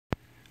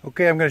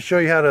Okay, I'm going to show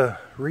you how to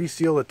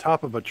reseal the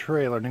top of a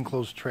trailer, an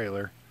enclosed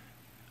trailer.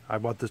 I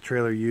bought this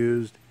trailer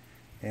used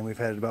and we've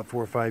had it about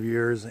 4 or 5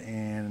 years,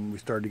 and we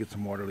started to get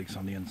some water leaks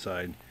on the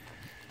inside.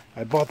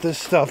 I bought this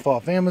stuff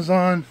off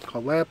Amazon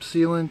called lap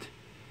sealant,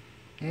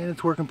 and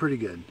it's working pretty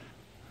good.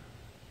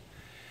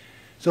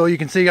 So you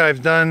can see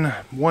I've done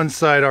one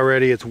side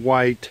already. It's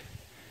white.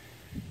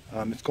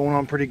 It's going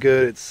on pretty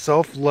good. It's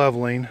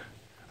self-leveling.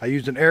 I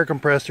used an air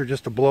compressor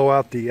just to blow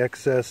out the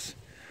excess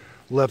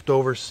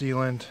leftover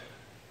sealant.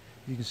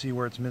 You can see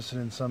where it's missing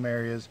in some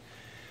areas.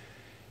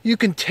 You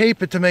can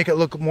tape it to make it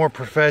look more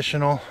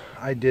professional.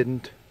 I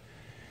didn't.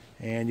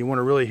 And you want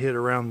to really hit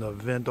around the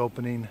vent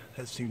opening.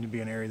 That seemed to be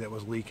an area that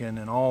was leaking,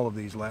 and all of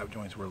these lap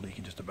joints were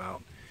leaking just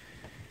about.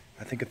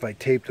 I think if I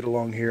taped it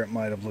along here, it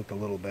might have looked a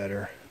little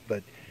better.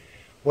 But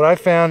what I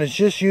found is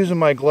just using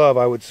my glove,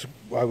 I would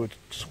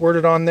squirt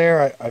it on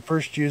there. I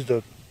first used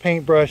a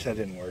paintbrush. That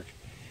didn't work.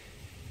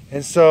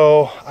 And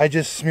so I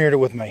just smeared it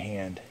with my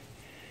hand.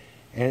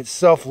 And it's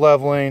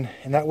self-leveling,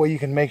 and that way you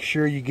can make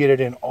sure you get it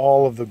in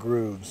all of the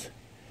grooves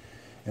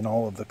and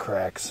all of the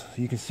cracks.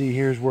 You can see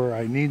here's where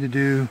I need to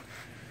do,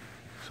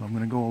 so I'm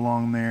going to go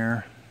along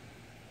there.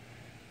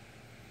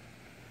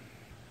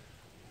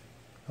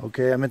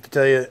 Okay, I meant to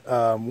tell you,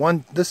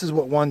 this is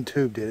what one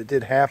tube did. It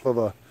did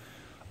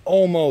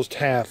almost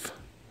half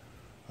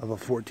of a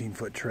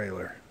 14-foot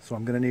trailer. So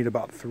I'm going to need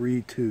about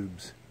 3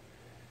 tubes.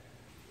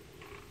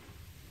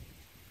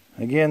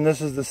 Again, this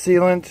is the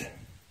sealant.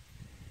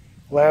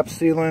 Lap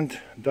sealant,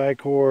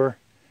 Dicor.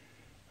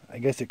 I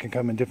guess it can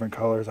come in different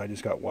colors. I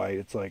just got white.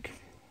 It's like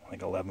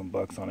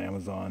 $11 on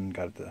Amazon.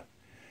 Got it the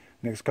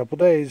next couple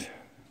days.